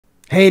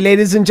Hey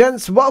ladies and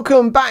gents,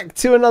 welcome back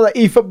to another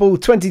eFootball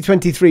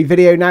 2023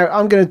 video. Now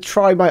I'm going to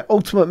try my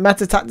ultimate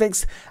meta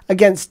tactics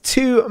against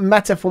two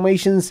meta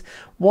formations,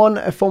 one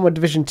a former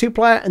Division 2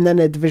 player and then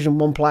a Division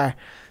 1 player.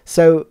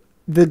 So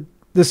the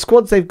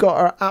squads they've got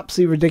are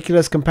absolutely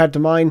ridiculous compared to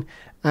mine,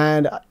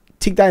 and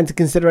take that into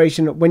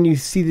consideration when you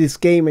see this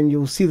game, and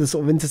you'll see the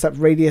sort of intercept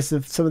radius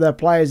of some of their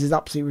players is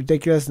absolutely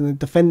ridiculous, and the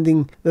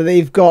defending that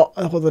they've got,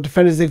 or the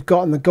defenders they've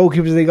got and the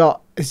goalkeepers they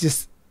got, is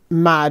just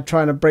mad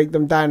trying to break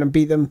them down and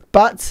beat them.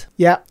 But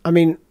yeah, I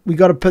mean, we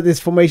got to put this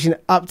formation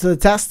up to the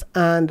test.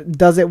 And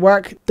does it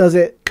work? Does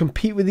it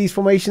compete with these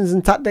formations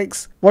and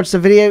tactics? Watch the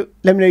video,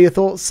 let me know your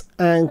thoughts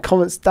and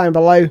comments down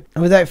below,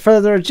 and without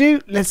further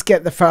ado, let's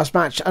get the first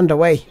match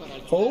underway.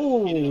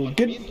 Oh,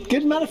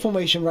 good meta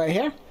formation right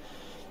here.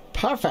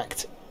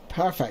 Perfect.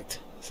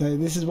 So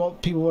this is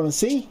what people want to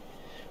see.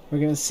 We're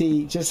going to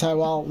see just how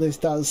well this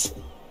does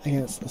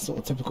against a sort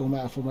of typical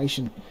meta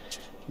formation.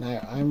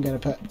 Now I'm going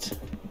to put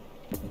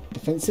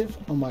defensive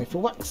on my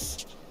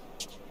fullbacks.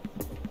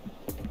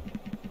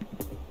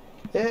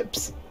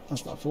 Oops,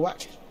 that's not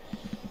fullback.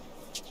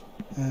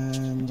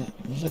 And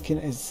looking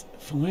at his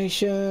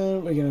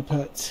formation, we're going to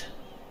put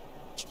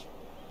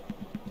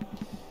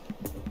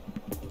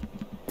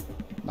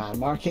man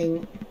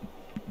marking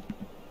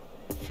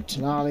for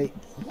Tonali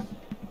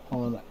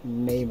on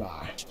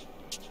Neymar.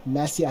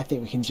 Messi I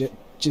think we can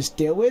just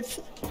deal with,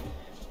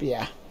 but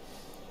yeah,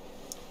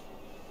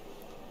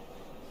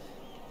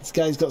 this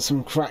guy's got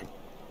some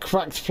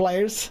cracked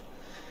players,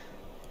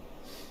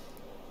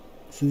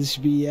 so this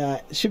should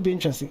be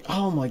interesting.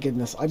 Oh my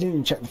goodness, I didn't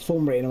even check the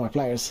form rating of my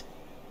players.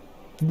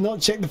 Did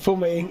not check the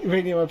form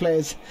rating of my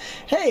players.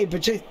 Hey,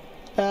 but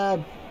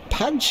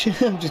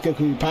Padge, I'm just gonna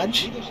call you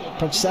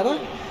Padge Setter.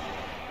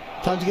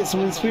 Time to get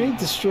some win, Spoony.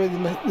 Destroy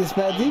this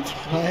meta dude.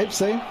 I hope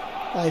so.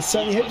 I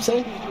certainly hope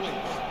so.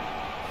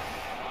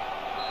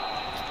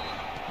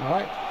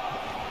 Alright.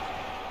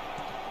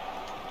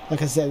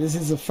 Like I said, this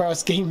is the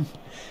first game,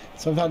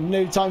 so I've had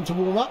no time to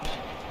warm up.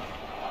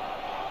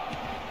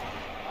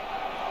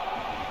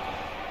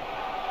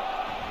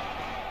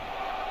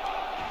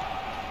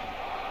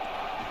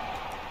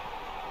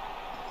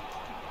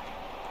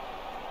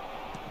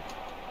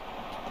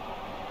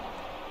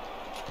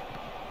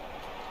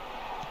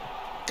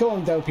 Go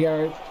on, Del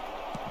Piero.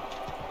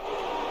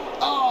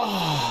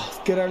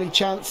 Oh, good early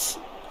chance.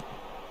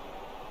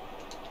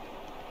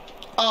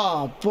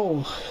 Ah,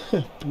 ball.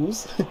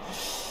 Balls.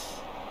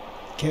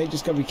 Okay,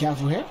 just gotta be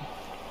careful here.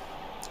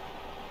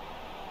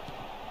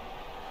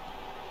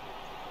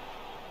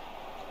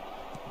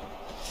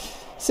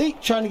 See,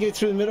 trying to get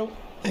through the middle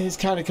is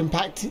kind of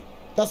compact.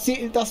 That's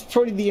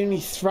probably the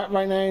only threat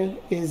right now,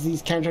 is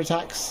these counter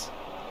attacks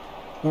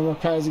when my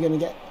players are going to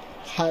get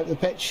high up the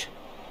pitch.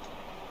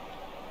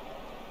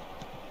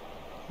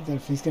 I don't know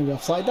if he's going to be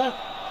offside there.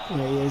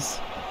 Yeah, he is.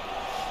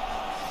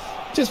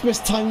 Just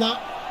mistimed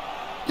that.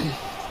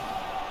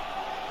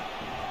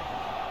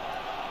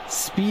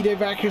 Speed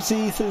over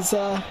accuracy is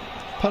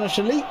Punish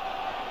Elite.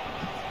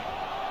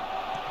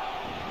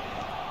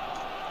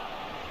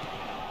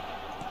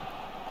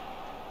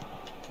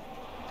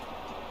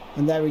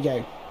 And there we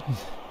go.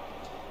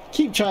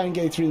 Keep trying to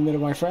go through the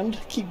middle, my friend.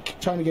 Keep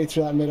trying to go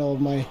through that middle of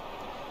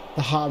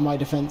the heart of my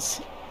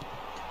defense.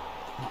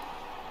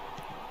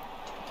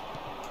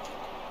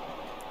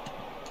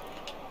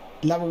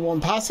 Level 1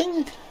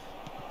 passing.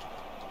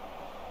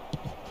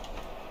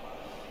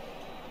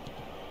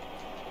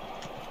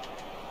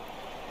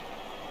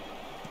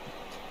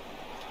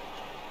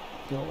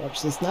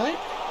 Watch this now.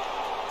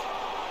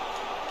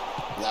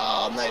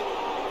 Oh no.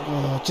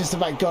 Oh, just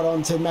about got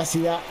on to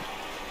Messi that.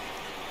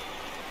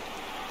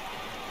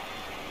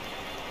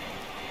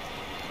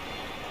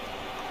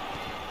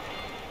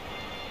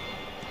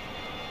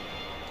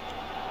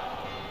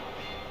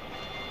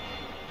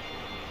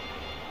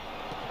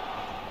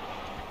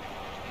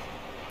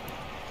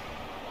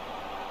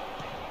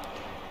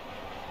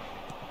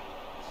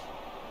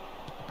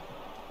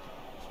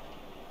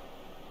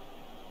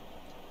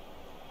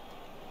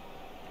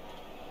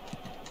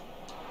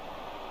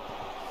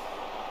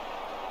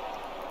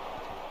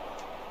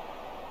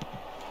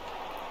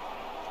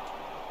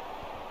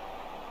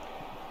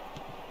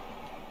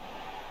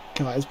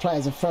 His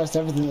players are first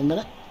everything at the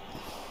minute.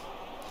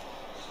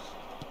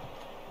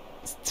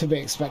 It's to be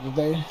expected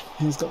though.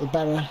 He's got the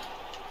better.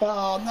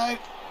 Oh no!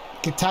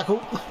 Good tackle.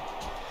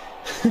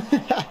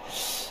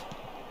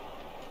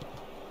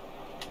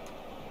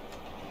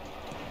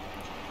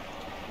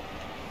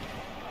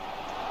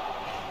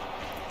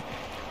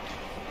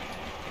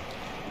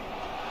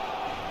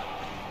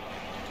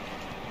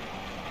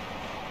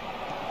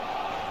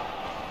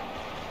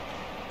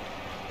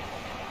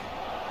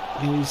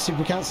 He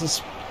super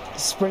cancels.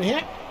 Sprint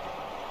here.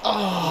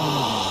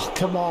 Oh,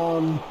 come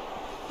on.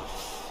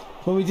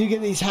 When we do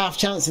get these half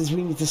chances,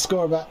 we need to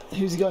score, but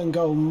who's he got in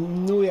goal?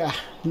 Neuer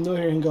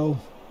in goal.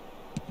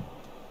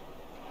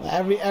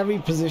 Every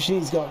position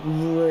he's got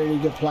really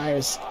good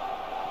players.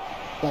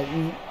 Like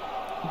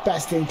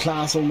best in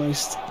class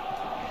almost.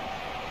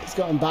 He's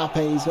got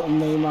Mbappe, he's got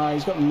Neymar,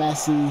 he's got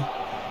Messi.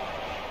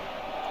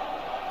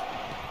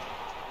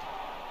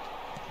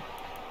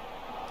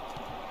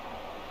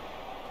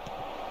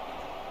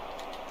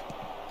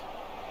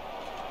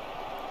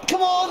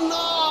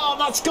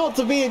 That's got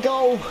to be a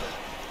goal.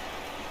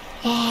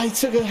 Oh, he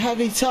took a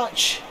heavy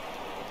touch.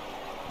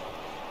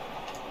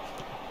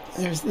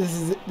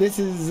 This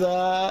is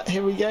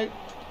here we go.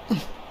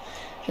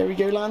 Here we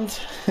go, land.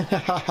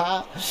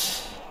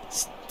 It's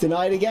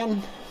denied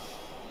again.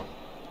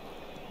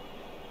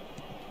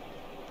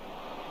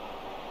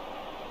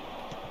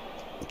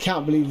 I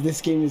can't believe this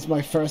game is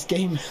my first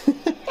game.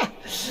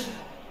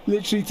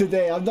 Literally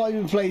today. I've not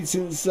even played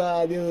since the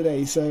other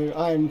day, so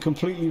I am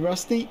completely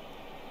rusty.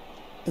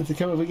 And to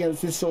come up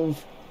against this sort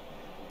of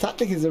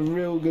tactic is a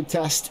real good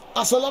test.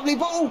 That's a lovely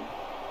ball.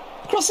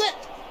 Cross it.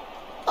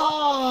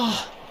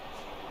 Ah.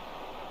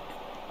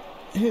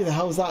 Who the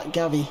hell's that?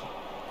 Gavi.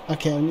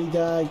 Okay, I need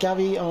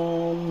Gavi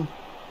on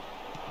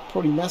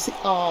probably Messi.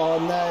 Oh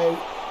no,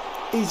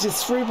 he's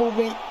just through-balled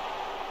me.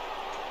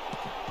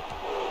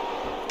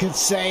 Good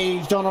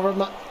save,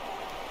 Donnarumma.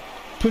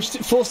 Pushed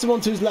it, forced him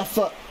onto his left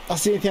foot.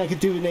 That's the only thing I could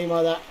do with a name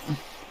like that.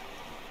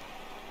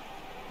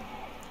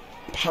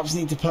 Perhaps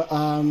need to put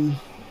I'm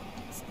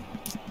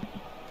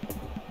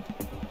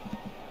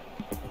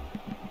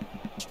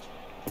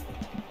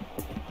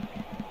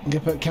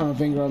gonna put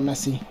Camavinga on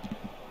Messi.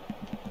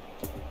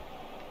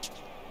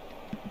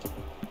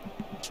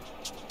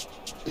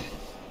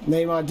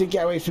 Neymar did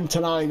get away from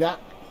Tonali that.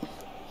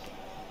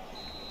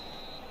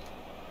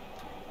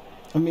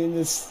 I mean,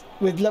 this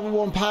with level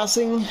 1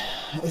 passing,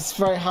 it's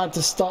very hard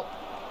to stop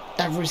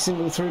every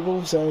single through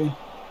ball, so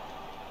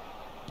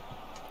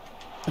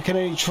I can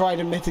only try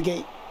to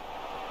mitigate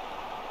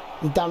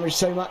the damage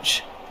so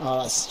much.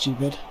 Oh, that's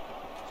stupid.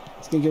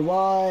 It's gonna go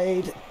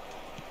wide.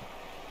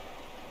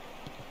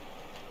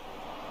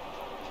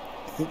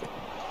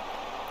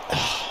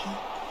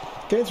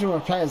 Going through my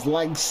player's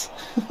legs.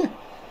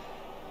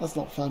 That's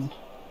not fun.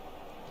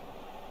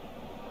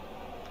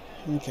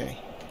 Okay.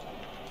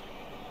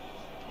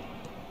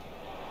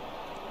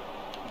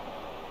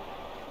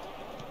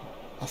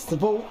 That's the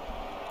ball.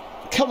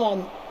 Come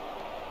on.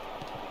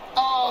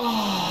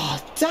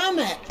 Oh, damn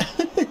it.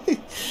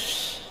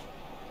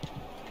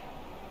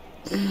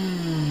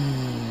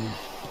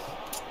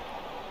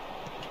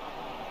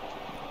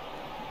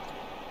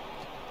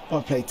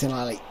 Well played,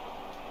 Tonali.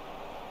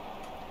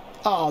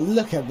 Oh,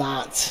 look at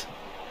that.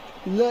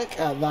 Look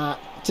at that.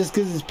 Just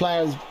because his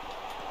players...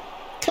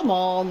 Come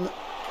on.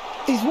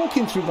 He's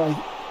walking through my...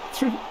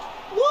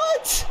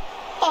 What?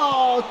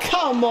 Oh,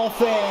 come off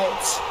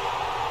it.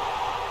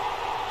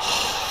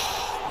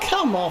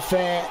 Come off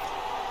it.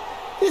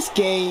 This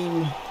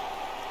game.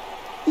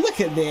 Look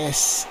at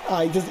this.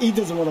 Oh, he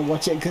doesn't want to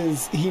watch it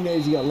because he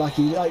knows he got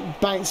lucky. Like,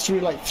 banks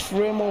through like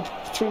three my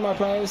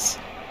players.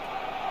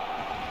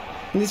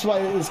 And this is why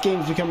this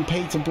game's become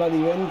pay to bloody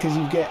win, because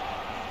you get...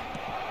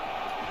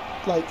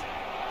 Like...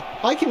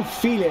 I can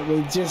feel it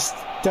with just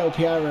Del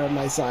Piero on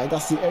my side.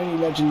 That's the only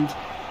legend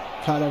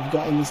card I've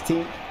got in this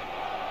team.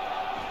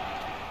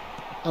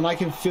 And I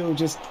can feel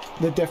just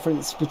the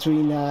difference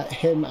between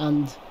him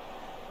and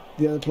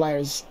the other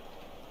players.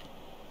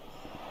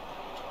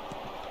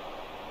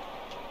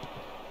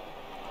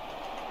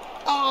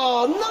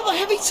 Oh, another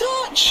heavy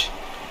touch!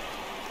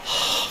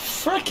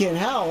 Frickin'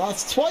 hell,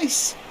 that's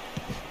twice.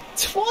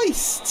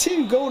 Twice!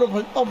 2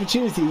 goal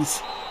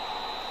opportunities.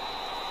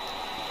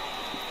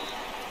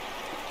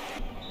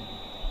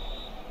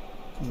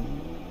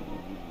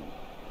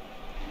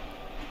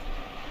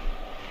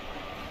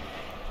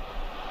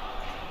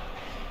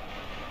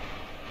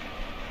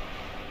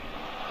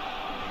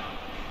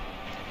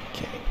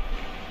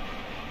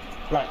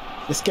 Right,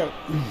 let's go.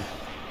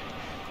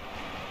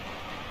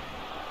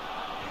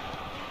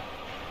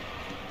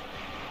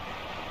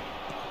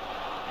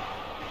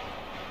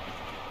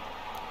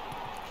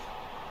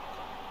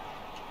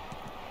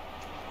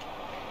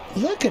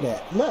 Look at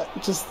it. Look,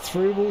 just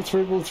through ball,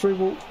 through ball, through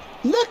ball.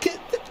 Look at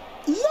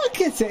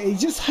it. He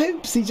just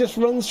hopes. He just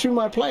runs through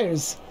my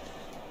players.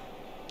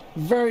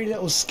 Very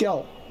little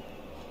skill.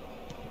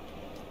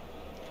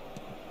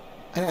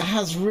 And it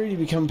has really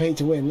become pay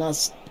to win.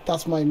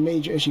 That's my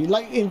major issue.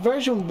 Like in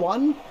version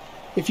 1,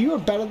 if you were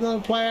better than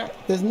a player,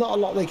 there's not a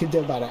lot they could do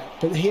about it.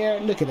 But here,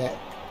 look at it.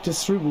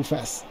 Just through ball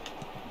fest.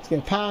 It's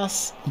gonna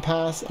pass and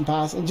pass and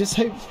pass and just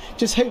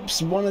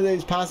hopes one of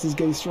those passes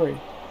goes through.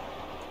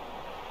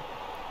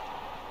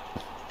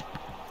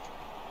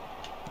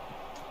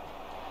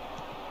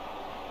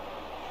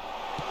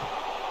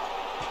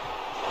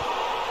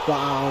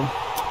 Wow.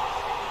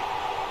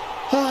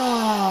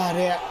 Ah,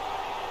 dear.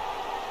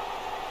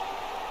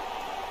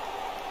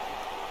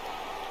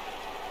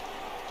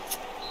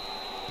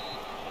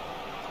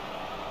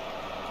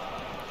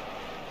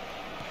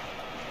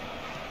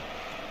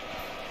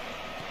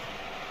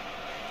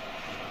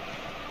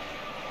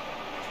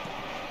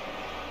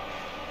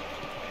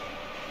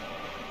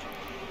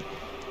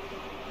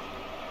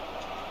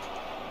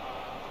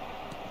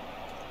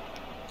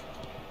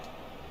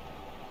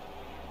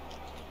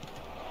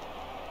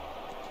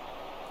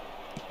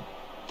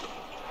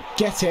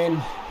 Get in.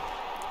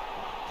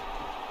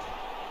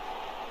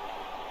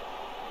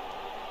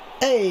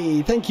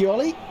 Hey, thank you,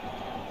 Ollie.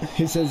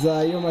 Who says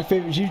you're my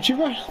favourite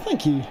YouTuber?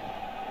 Thank you.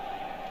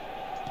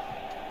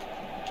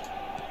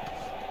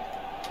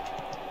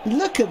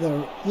 Look at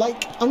the,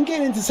 like, I'm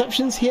getting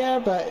interceptions here,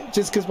 but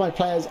just because my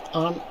players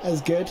aren't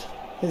as good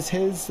as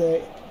his,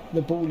 the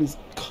ball is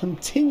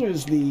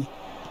continuously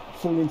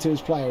falling to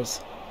his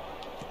players.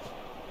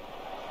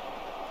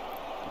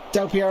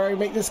 Del Piero,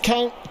 make this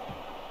count.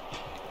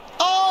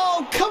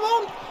 Oh, come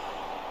on!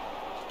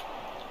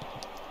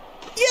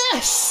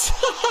 Yes!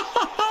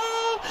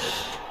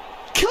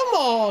 Come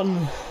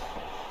on!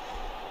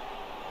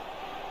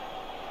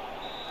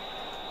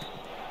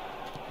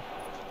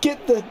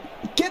 Get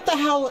the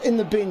hell in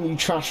the bin, you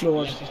trash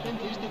lord.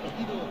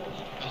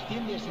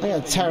 I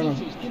gotta tear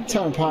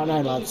him apart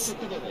now, lads.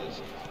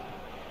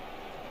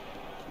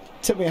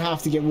 Took me a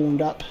half to get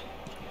warmed up.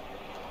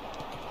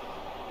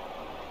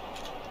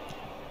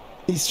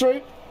 He's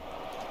through.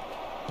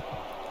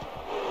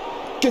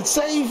 Good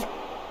save.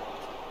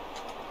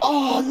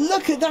 Oh,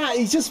 look at that.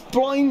 He's just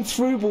blind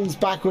through balls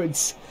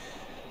backwards.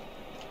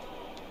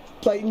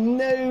 Like,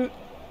 no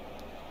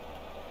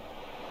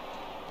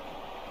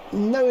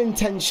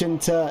intention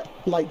to,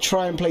 like,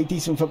 try and play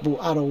decent football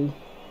at all.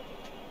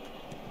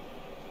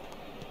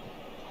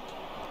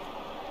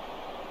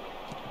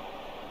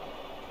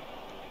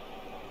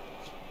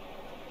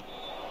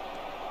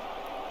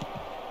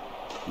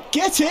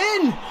 Get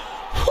in!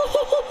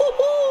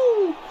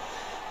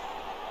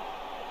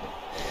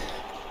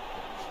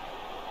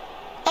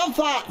 Have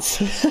that!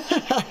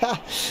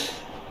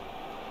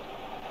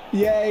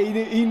 Yeah,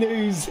 he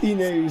knows. He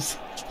knows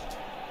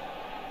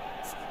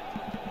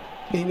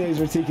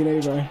we're taking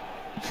over.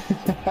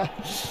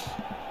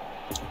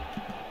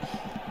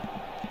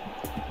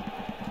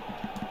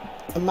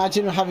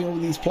 Imagine having all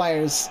these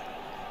players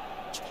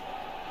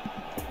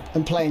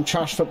and playing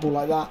trash football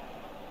like that.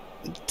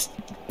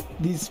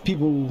 These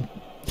people...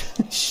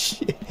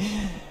 Shit.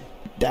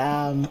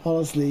 Damn,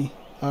 honestly.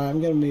 Alright,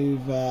 I'm going to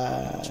move...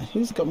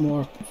 who's got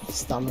more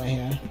stamina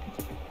here?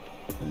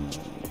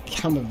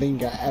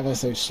 Camavinga ever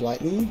so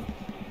slightly.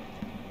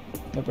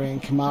 I'll bring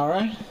in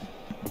Kamara.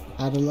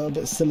 Add a little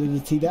bit of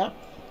solidity there.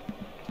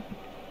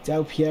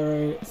 Del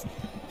Piero,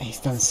 he's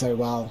done so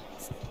well.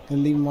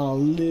 Gonna leave him on a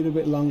little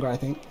bit longer, I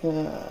think.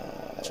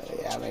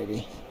 Yeah,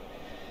 maybe.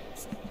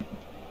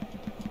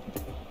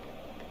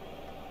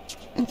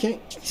 Okay,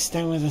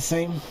 staying with the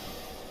same.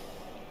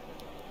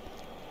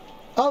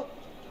 Oh!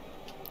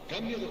 I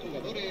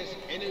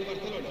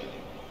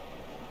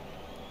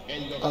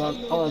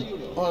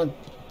want to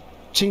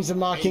change the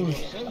marking.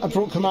 I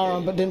brought Kamara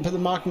on but didn't put the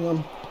marking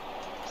on.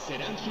 I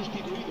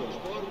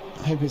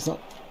hope it's not.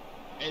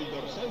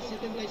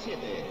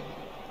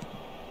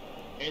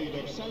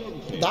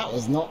 That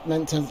was not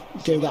meant to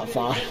go that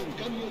far.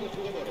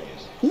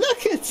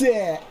 Look at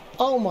it!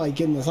 Oh my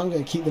goodness, I'm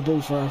going to keep the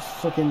ball for a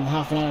freaking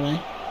half an hour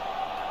now.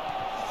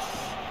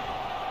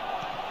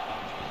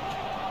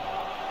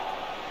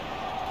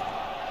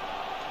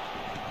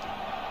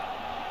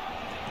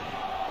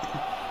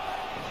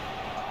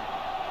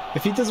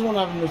 If he doesn't want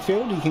to have a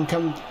midfield, he can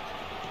come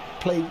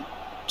play,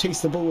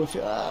 chase the ball with...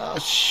 Oh,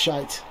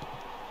 shite.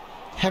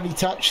 Heavy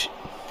touch.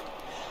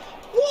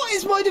 What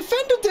is my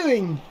defender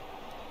doing?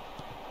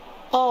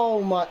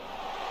 Oh, my...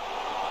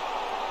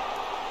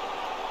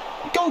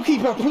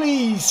 Goalkeeper,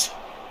 please!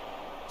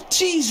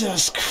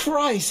 Jesus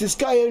Christ, this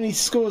guy only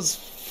scores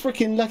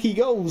freaking lucky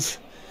goals.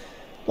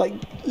 Like,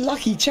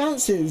 lucky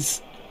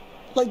chances.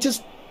 Like,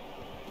 just...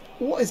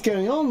 What is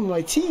going on with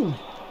my team?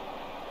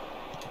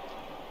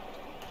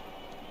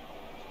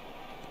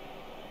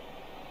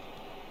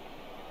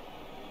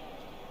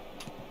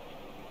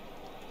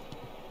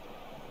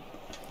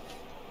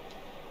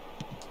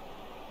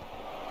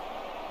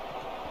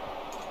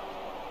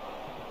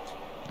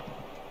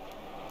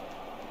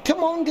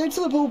 Come on, go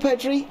to the ball,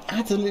 Pedri. I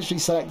had to literally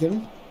select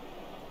him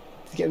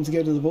to get him to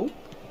go to the ball.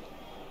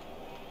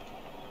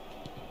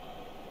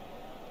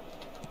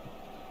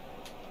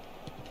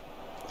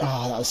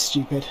 Oh, that was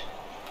stupid.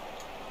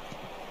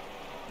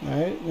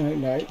 No, no,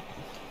 no.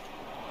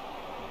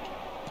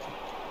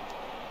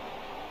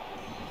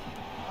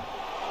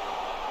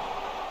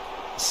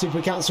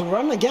 Super cancel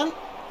run again.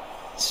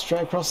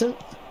 Straight across him.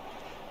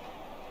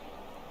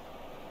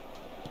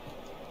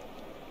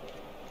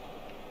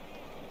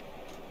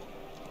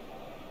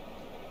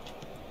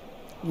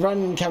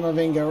 Run,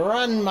 Camavinga,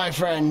 run, my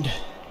friend.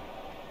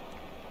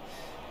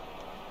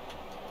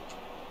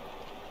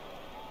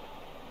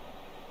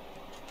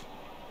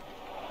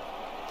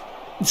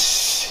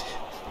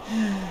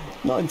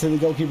 Not into the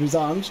goalkeeper's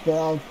arms, but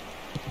I'll...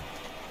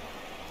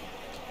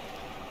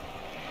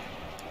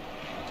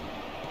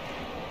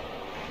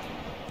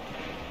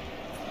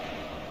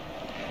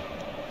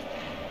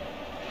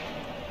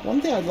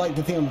 One thing I'd like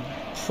to think I'm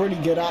pretty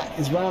good at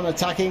is when I'm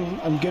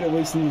attacking, I'm good at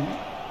wasting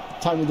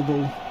time with the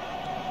ball.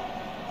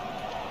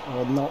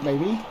 Or not,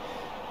 maybe.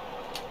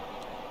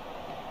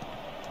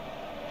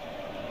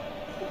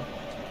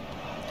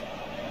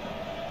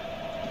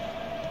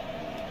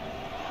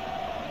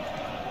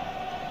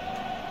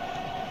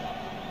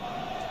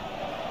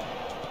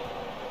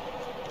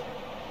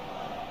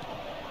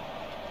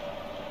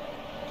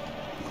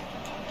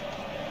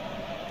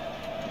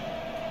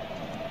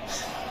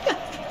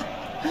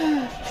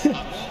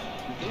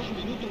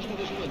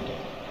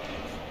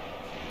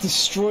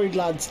 Destroyed,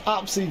 lads.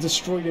 Absolutely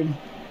destroyed him.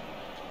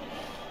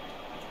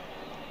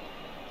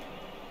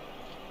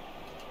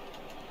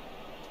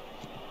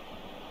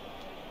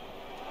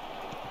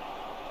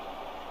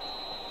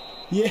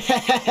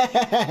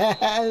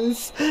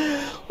 Yes!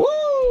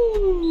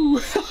 Woo!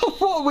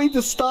 What a way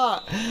to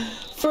start.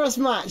 First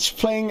match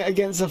playing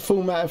against a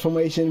full meta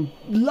formation.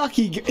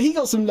 Lucky, he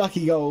got some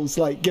lucky goals,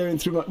 like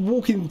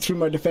walking through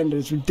my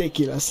defenders,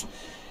 ridiculous.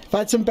 If I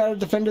had some better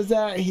defenders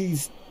there,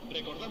 it's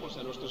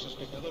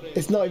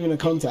not even a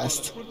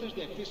contest.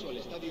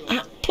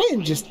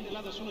 Playing just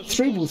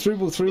through ball.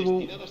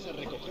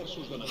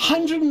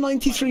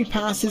 193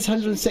 passes,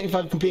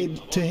 175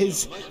 compared to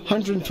his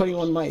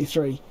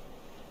 121.93.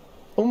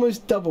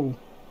 Almost double.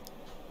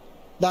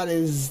 That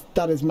is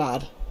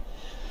mad.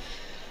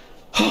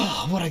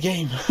 What a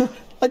game.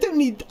 I don't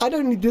need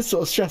this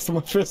sort of stress on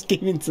my first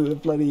game into the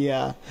bloody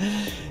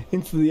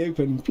into the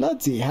open.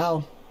 Bloody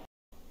hell.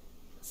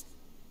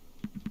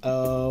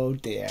 Oh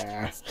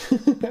dear.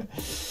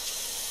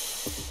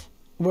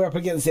 We're up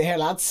against it here,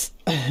 lads.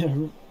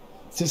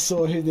 Just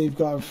saw who they've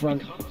got in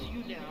front.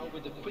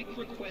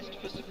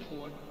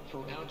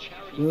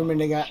 Rumour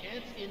nigga.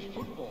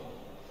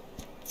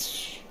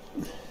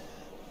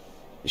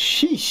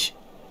 Sheesh.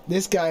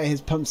 This guy has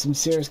pumped some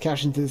serious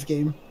cash into this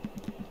game.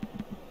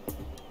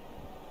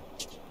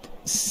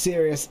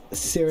 Serious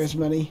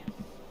money.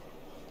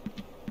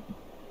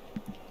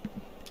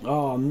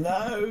 Oh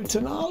no,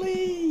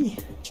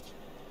 Tonali!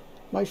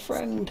 My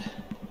friend.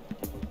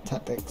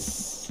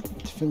 Tactics.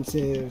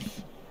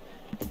 Defensive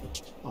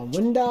on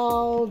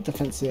Windal.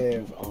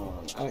 Defensive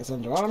on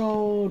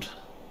Alexander-Arnold.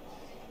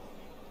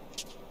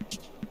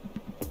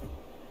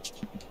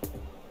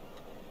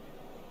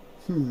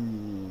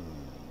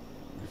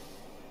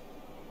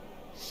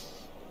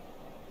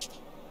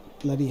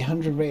 Bloody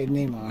 100 rated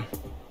Neymar.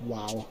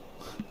 Wow.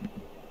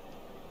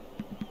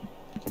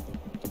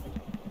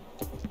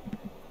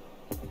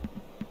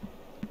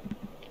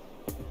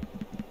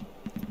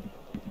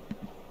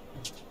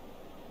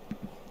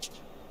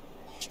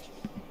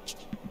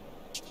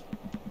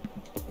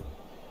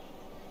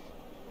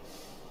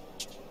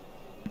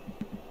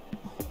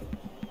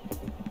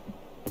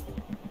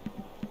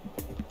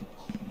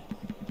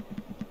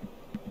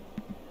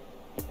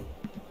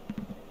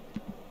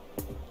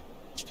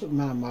 Put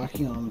man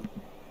marking on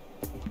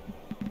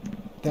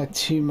their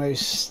two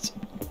most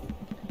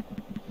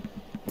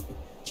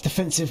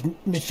defensive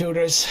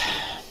midfielders.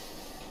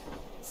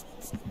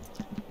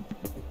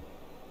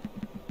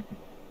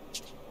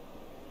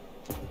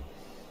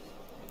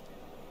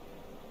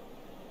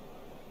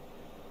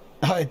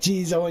 Oh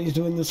jeez, I want you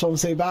to win this one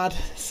so bad,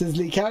 says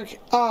Lee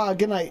Carrick. Ah,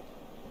 good night.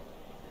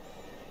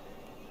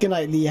 Good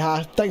night, Lee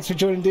Ha. Thanks for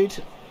joining, dude.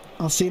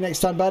 I'll see you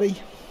next time, buddy.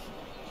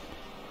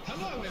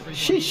 Hello everybody.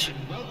 Sheesh.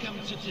 And welcome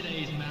to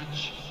today's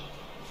match.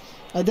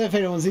 I don't know if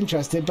anyone's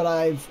interested, but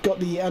I've got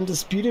the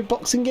Undisputed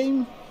boxing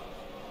game.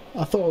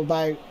 I thought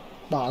about,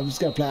 well, I was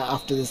going to play it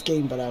after this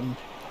game, but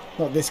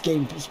not this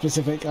game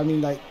specific. I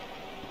mean, like,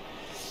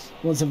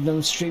 once I'm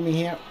done streaming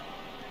here.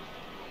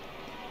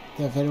 Don't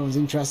know if anyone's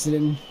interested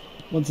in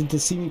wanting to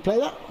see me play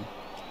that.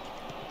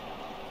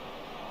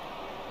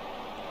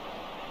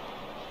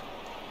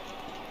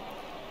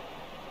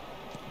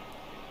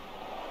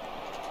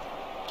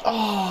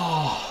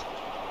 Oh!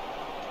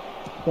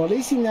 Well, at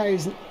least he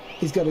knows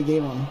he's got a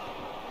game on.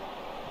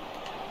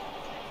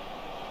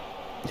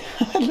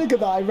 Look at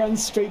that, I ran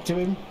straight to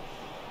him.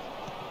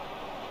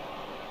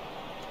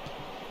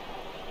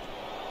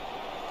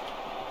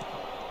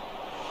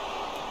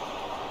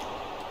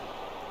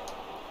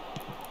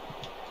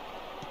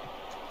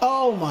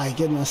 Oh my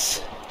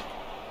goodness.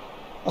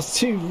 That's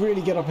two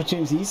really good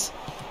opportunities.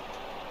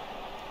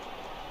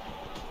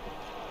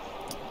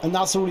 And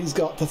that's all he's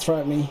got to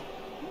throw at me.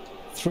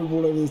 Through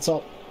ball over the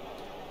top.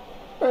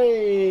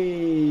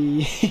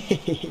 Hey!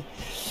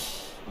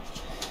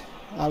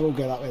 I will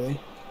go that way though.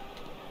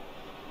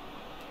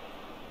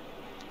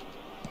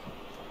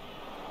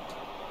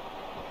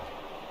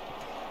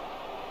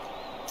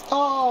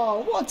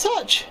 Oh, what a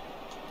touch!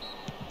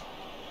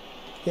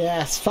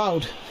 Yes,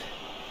 fouled.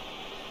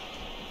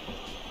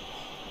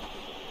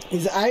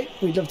 Is it out?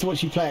 We'd love to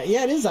watch you play it.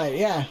 Yeah, it is out,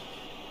 yeah.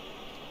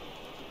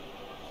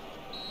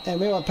 Yeah,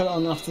 maybe I'll put it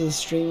on after the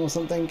stream or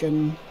something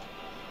and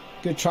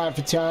go try it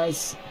for 2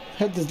 hours.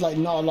 Heard there's like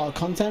not a lot of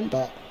content,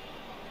 but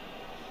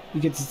you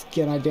get to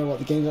get an idea what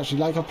the game's actually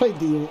like. I've played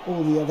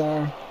all the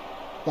other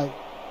like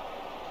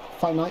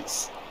Fight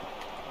Nights.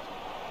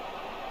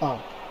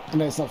 Oh, I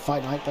know it's not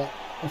Fight Night, but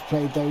I've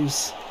played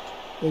those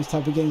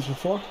type of games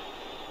before.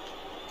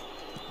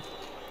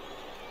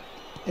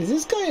 Is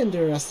this guy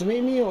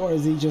underestimating me, or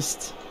is he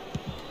just,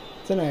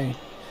 I don't know.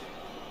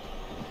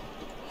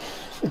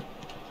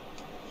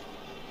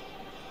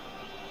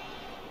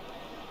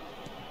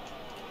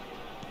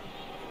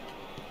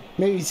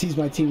 Maybe he sees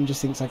my team and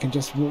just thinks I can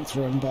just walk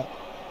through him, but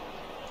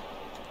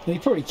he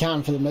probably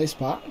can for the most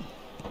part.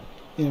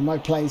 You know, my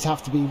plays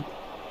have to be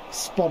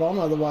spot on,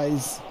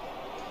 otherwise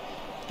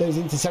those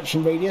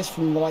interception radius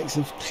from the likes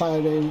of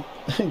Claudio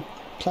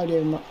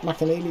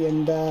Makaleli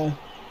and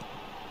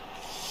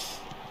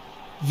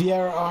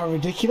Vieira are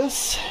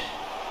ridiculous.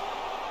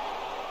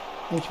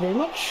 Thank you very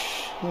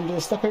much. Want to do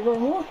a step over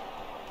more?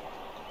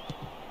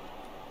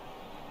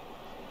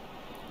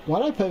 Why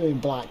did I put him in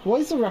black? Why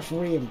is the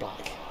referee in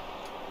black?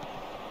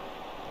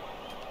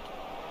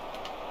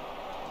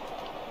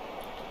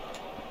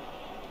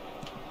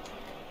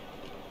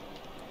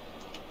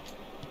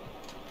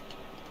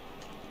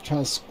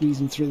 Trying to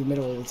squeeze him through the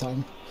middle all the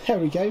time. There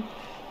we go.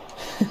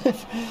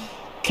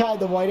 Cut out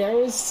the wide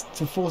areas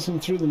to force him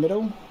through the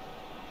middle.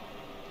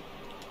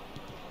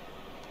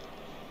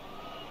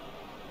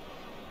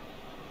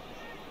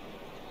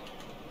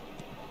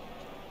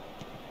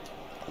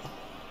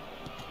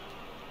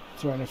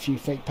 Throwing a few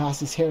fake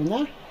passes here and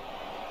there.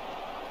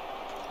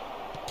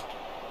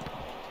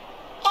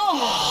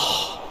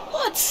 Oh!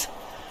 What?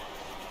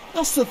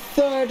 That's the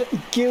third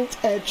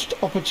gilt-edged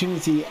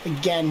opportunity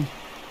again.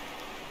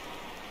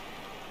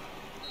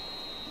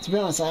 To be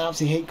honest, I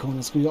absolutely hate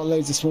corners because we've got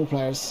loads of small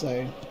players,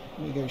 so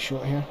we go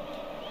short here.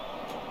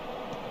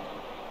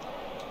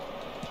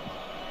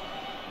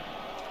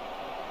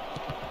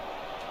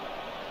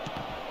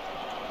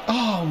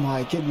 Oh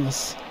my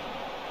goodness.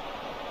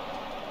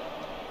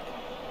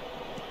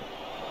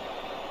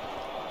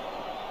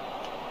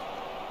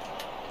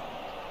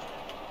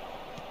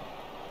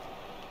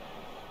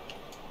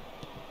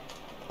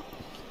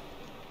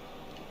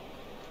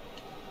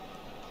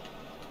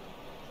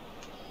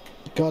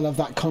 Gotta love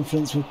that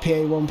confidence with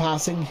PA1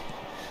 passing.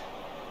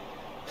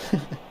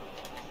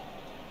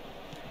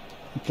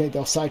 He played the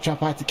offside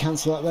trap, I had to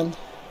cancel that then.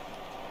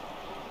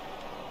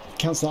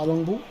 Cancel that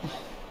long ball.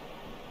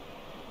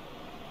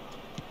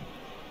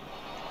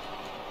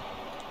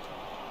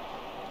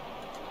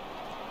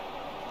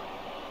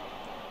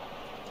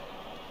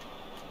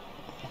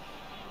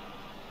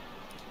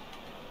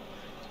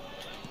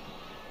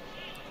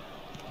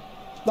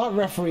 That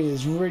referee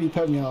is really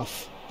putting me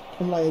off.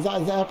 I'm like, is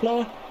that a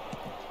player?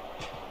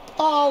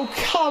 Oh,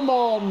 come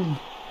on!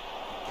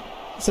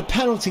 It's a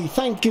penalty,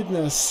 thank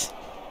goodness.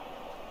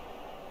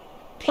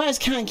 Players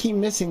can't keep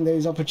missing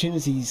those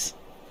opportunities.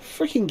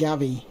 Freaking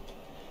Gabby.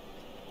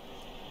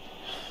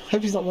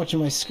 Hope he's not watching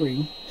my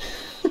screen.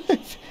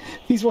 If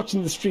he's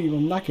watching the stream,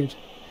 I'm knackered.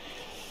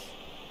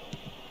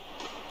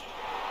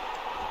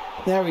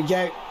 There we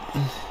go.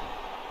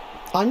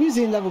 I'm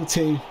using level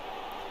 2.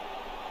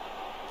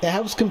 It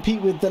helps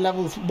compete with the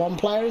level 1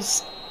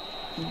 players.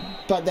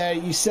 But there,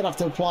 you still have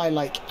to apply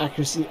like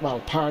accuracy, well,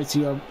 power to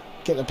your,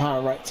 get the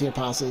power right to your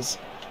passes.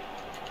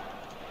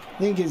 I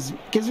think it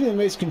gives me the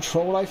most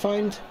control, I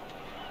find.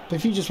 But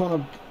if you just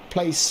want to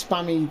play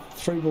spammy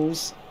through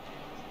balls,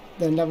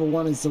 then level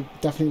 1 is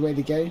definitely the way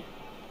to go.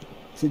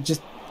 So it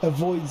just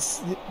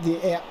avoids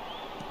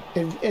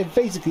it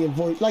basically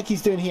avoids, like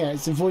he's doing here,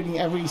 it's avoiding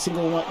every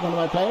single one of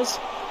my players.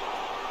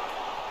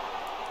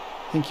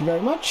 Thank you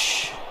very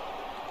much.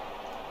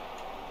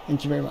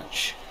 Thank you very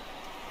much.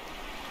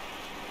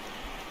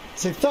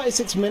 So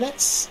 36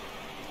 minutes.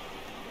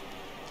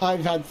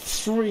 I've had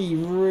 3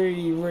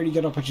 really, really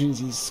good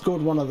opportunities.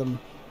 Scored one of them.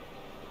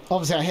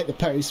 Obviously I hit the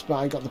post, but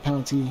I got the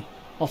penalty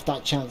off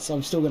that chance. So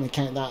I'm still going to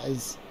count that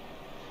as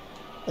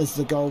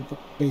the goal,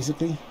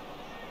 basically.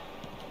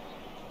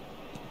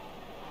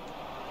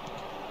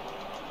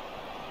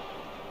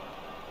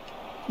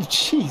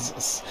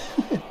 Jesus.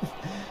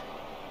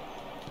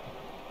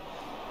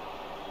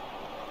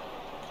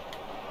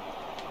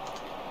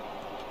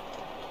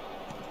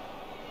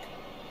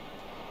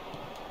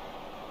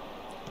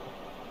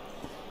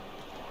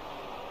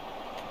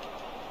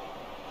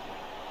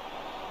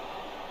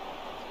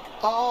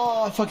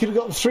 Oh, if I could have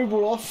got the through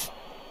ball off.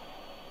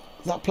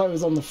 That player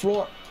was on the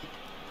floor.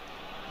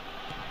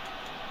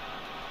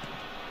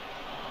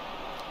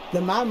 The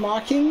man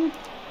marking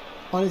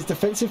on his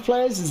defensive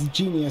players is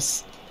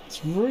genius.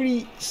 It's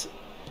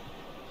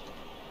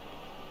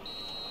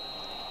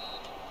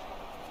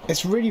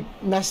really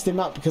messed him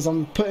up because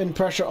I'm putting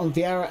pressure on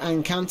Vieira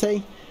and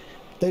Kante.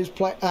 Those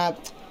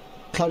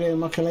Claudio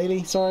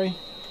Makaleli, sorry.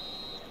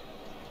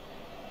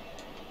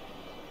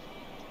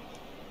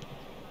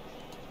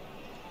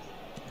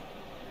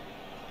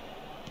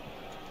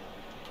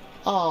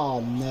 Oh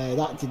no,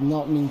 that did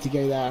not mean to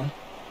go there.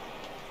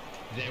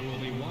 There will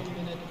be 1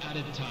 minute at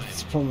a time.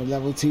 It's a problem with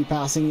level 2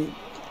 passing. It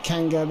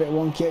can go a bit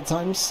wonky at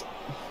times.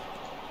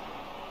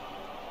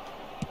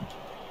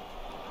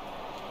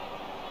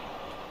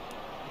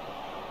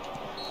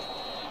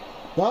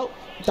 Well,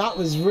 that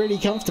was really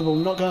comfortable,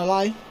 not gonna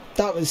lie.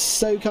 That was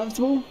so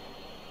comfortable.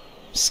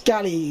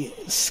 Scally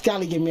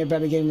gave me a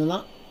better game than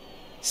that.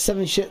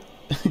 7 shit.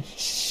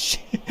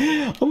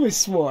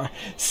 Almost swore.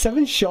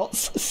 7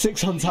 shots,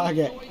 6 on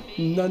target.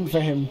 None for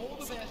him.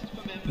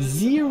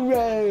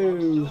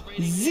 0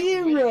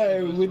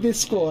 with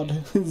this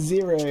squad.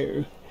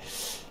 0.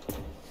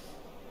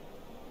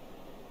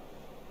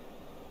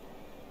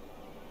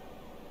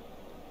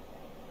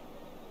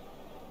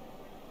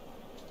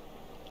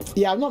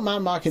 Yeah, I'm not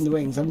man marking the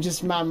wings. I'm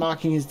just man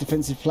marking his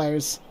defensive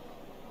players,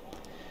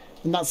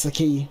 and that's the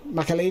key.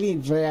 Makaleli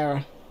and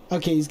Vieira.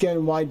 Okay, he's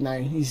going wide now.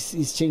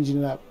 He's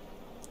changing it up.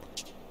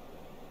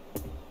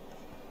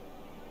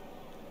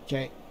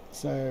 Okay,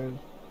 So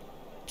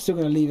still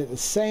going to leave it the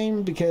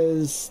same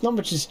because not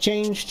much has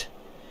changed.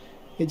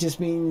 It just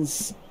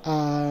means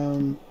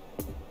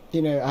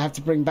you know, I have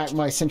to bring back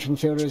my central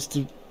midfielders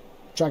to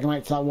drag him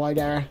out to that wide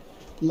area,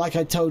 like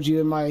I told you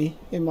in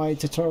my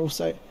tutorial.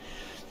 So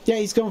yeah,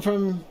 he's gone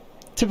from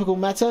typical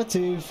meta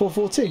to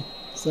 4-4-2.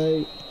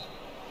 So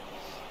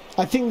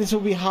I think this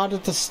will be harder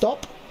to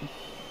stop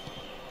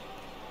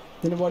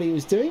than what he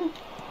was doing,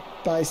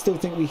 but I still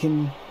think we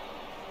can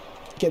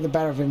get the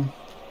better of him.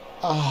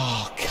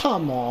 Oh,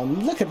 come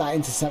on, look at that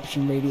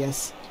interception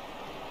radius.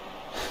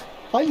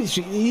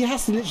 He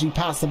has to literally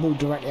pass the ball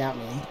directly at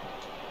me.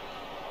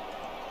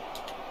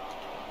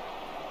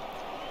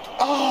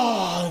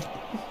 Oh,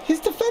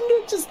 his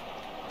defender just...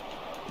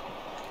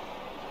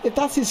 If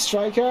that's his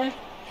striker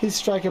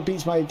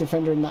beats my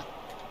defender in that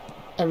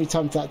every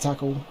time to that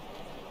tackle.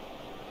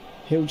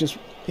 He would just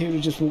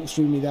walk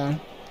through me there.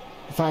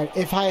 If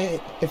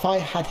I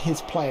had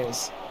his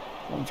players,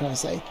 what I'm trying to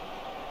say.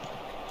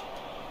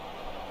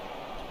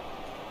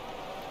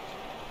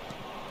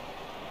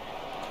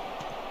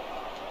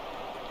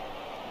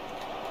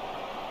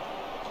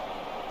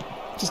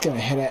 Just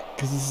gonna hit it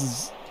because this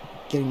is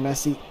getting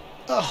messy.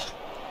 Ugh.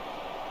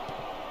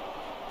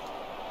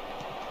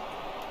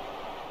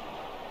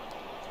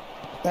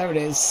 There it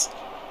is.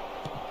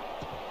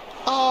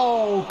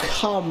 Oh,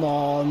 come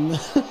on.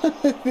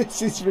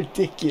 This is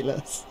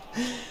ridiculous.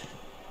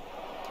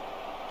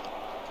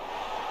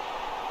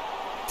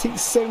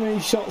 Takes so many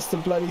shots to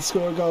bloody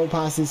score a goal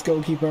past this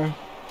goalkeeper.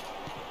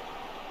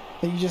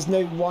 And you just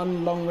know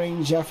one long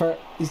range effort,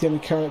 he's going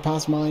to curl it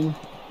past mine.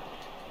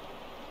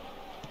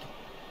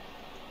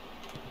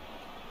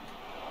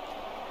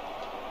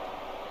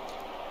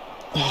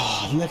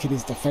 Oh, look at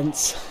his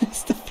defence.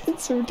 His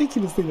defence are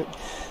ridiculous. They're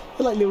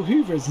like little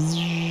hoovers.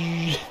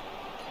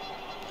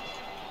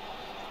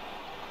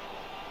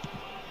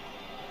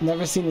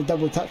 Never seen a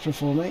double touch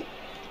before, mate.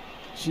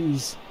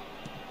 Jeez.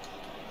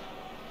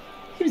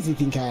 Who does he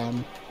think I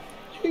am?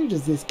 Who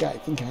does this guy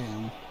think I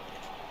am?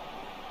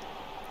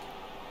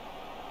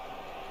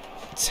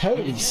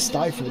 Totally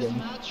stifled him.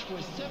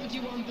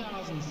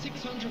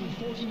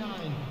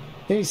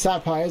 The only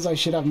sad part is I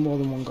should have more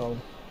than one goal.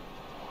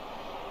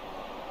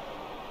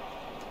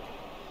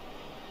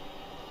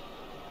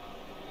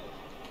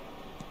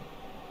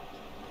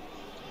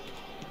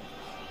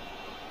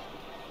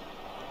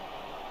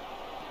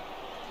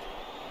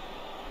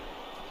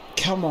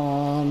 Come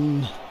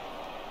on.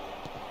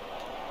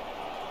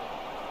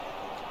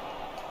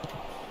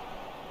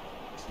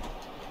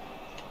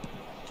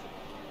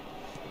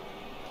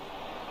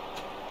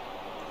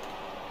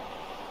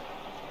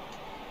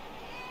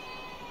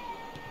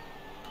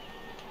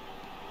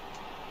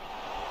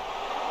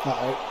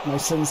 Uh-oh, my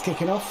son's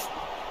kicking off.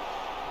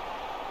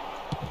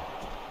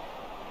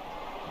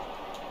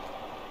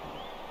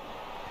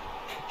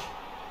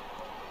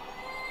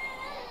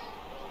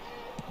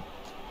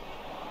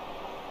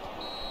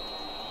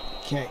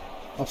 Okay,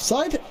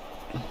 offside.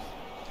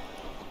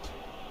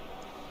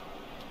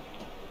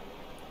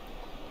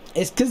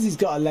 It's because he's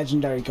got a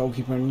legendary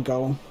goalkeeper in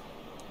goal.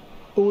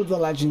 All the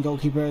legend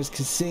goalkeepers,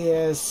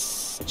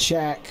 Casillas,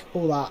 Czech,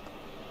 all that.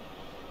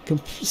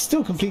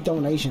 Still complete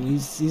domination.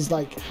 He's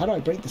like, how do I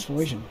break this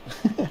formation?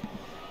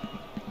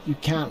 You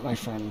can't, my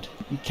friend.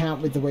 You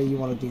can't with the way you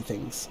want to do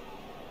things.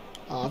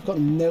 I've got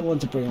no one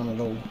to bring on at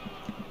all.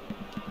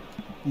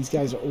 These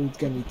guys are all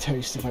going to be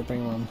toast if I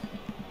bring them on.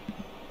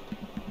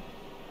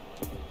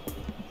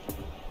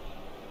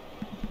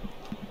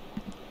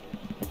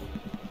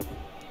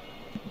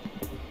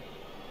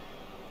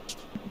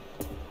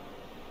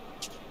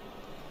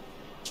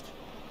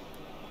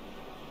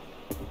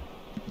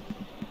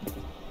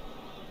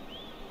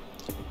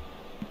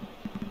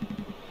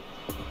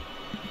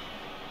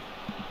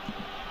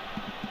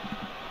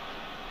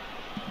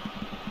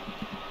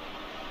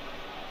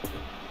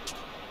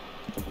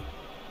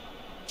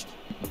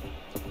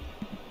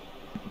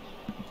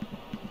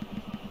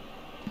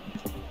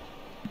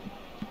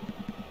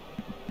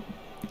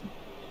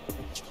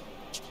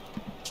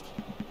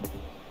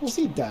 What's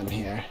he done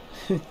here?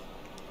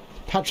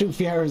 Patrick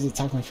Vieira's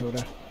attack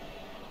midfielder.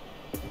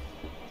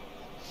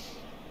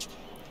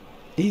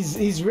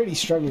 He's really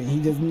struggling.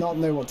 He does not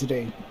know what to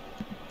do.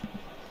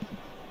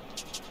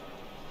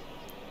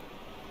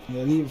 I'm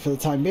gonna leave it for the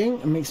time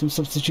being and make some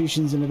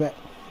substitutions in a bit.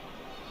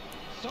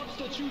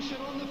 Substitution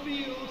on the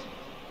field.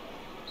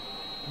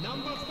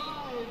 Number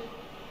 5.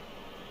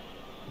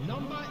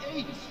 Number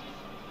 8.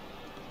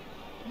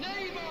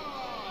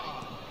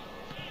 Neymar.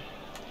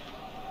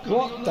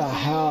 What the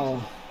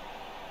hell?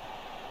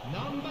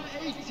 Number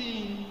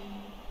 18.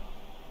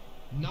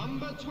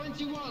 Number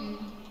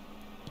 21.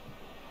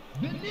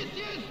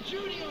 Vinicius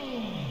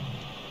Junior.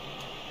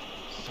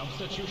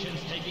 Substitutions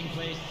taking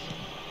place.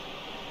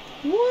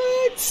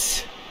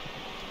 What?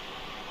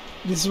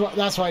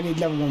 That's why I need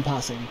level 1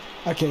 passing.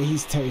 Okay,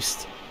 he's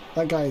toast.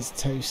 That guy is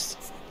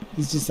toast.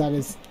 He's just at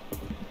his...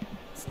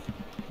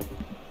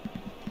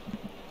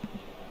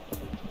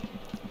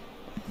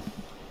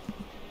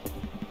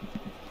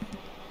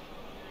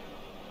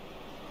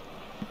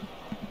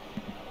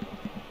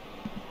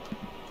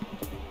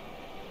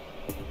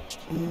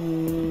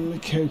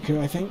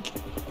 Coco, I think.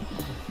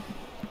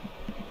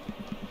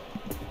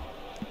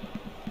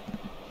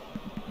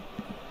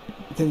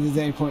 I think there's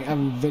any point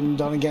having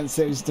Vin on against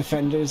those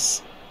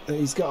defenders that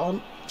he's got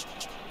on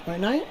right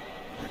now.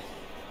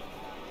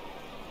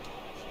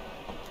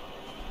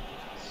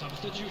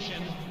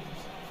 Substitution.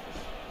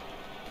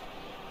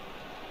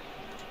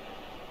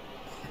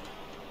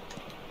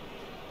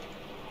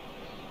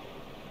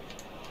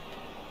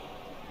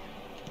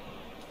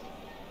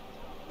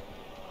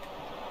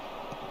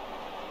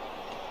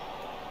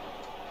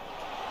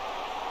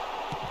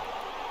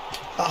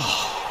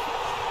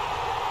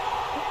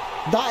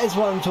 That is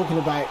what I'm talking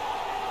about.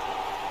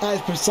 That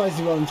is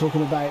precisely what I'm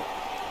talking about.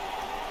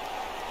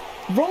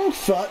 Wrong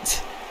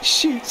foot,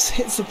 shoots,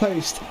 hits the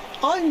post.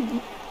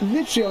 I'm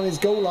literally on his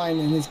goal line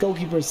and his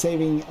goalkeeper is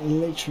saving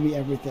literally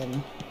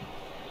everything.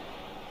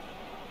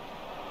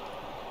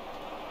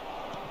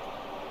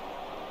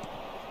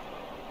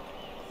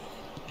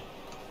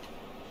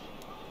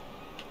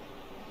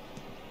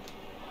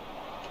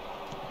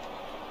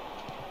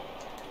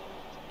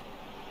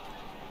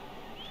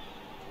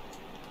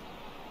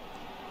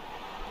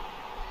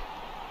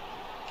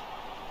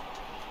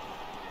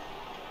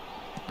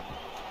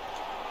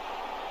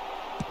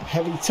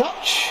 Heavy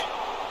touch.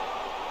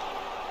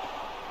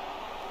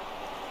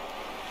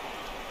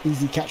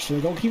 Easy catch for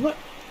the goalkeeper.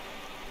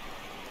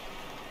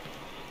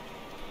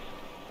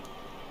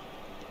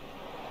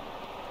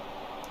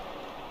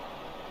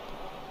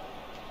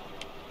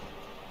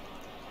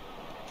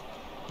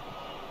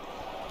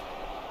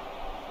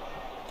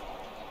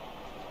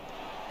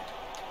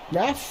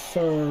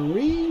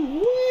 Referee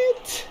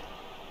Wood.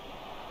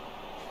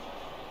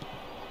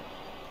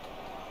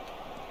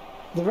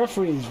 The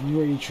referee is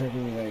really triggering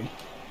me though.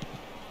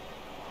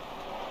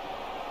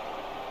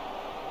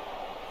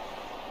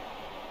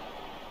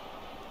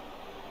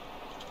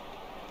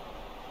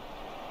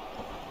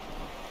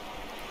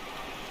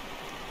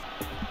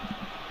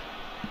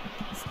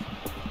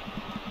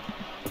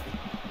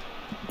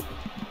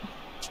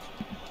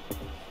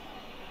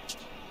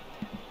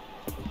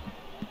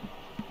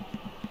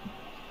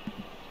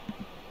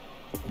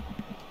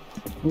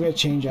 I'm going to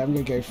change it. I'm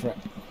going to go for it.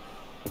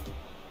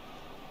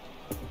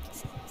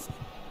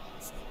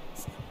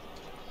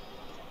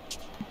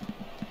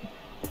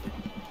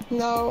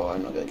 No,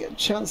 I'm not going to get a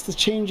chance to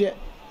change it.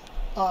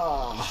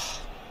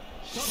 Ah.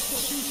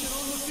 Substitution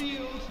on the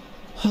field.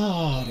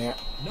 Oh, dear.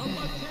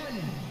 Number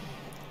 10.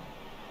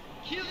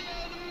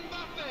 Kylian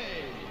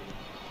Mbappe.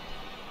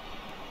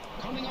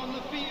 Coming on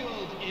the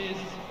field is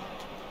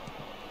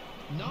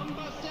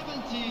number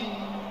 17.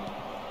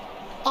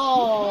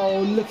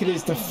 Oh, look at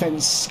his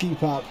defense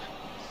scoop up.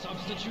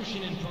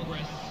 Substitution in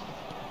progress.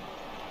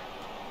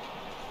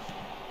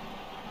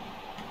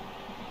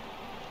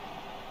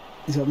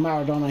 He's got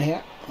Maradona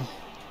here.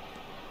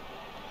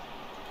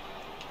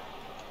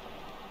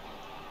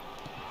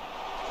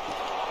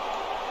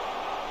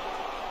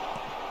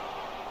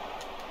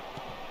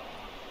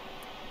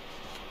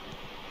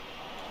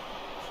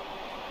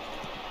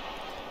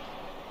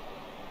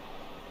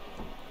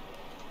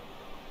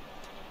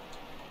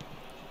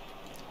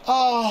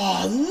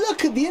 Oh,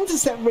 look at the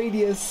intercept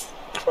radius.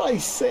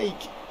 Christ's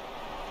sake.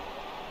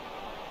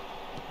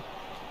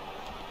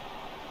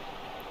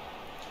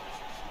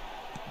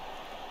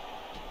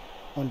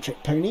 One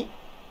trick pony.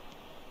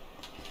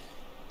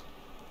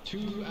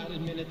 2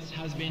 added minutes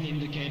has been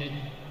indicated.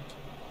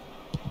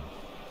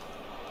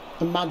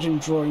 Imagine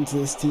drawing to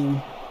this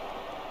team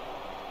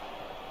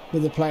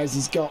with the players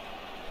he's got.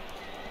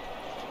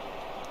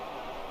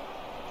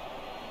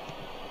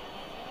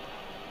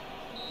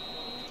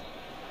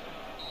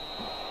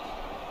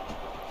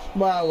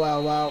 Well,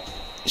 well, well.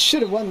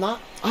 Should have won that.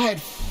 I had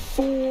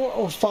 4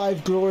 or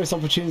 5 glorious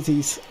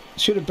opportunities.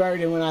 Should have buried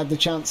him when I had the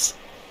chance.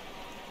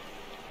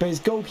 But his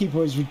goalkeeper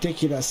was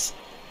ridiculous. I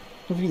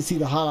don't know if you can see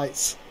the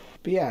highlights.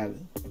 But yeah,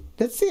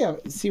 let's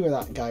see where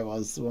that guy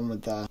was, the one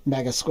with the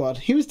mega squad.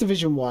 He was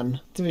Division 1,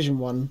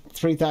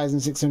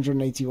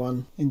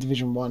 3,681 in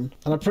Division 1.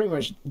 And I pretty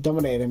much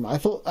dominated him. I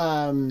thought,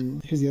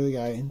 who's the other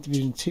guy?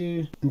 Division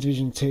 2 and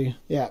Division 2.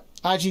 Yeah,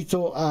 I actually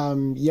thought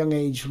Young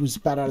Age was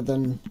better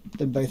than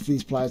both of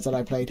these players that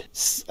I played.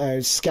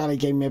 Scally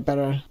gave me a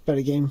better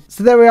game.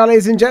 So there we are,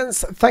 ladies and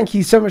gents. Thank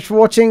you so much for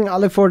watching. I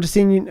look forward to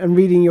seeing you and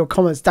reading your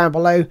comments down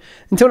below.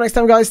 Until next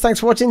time, guys,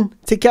 thanks for watching.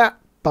 Take care.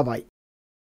 Bye-bye.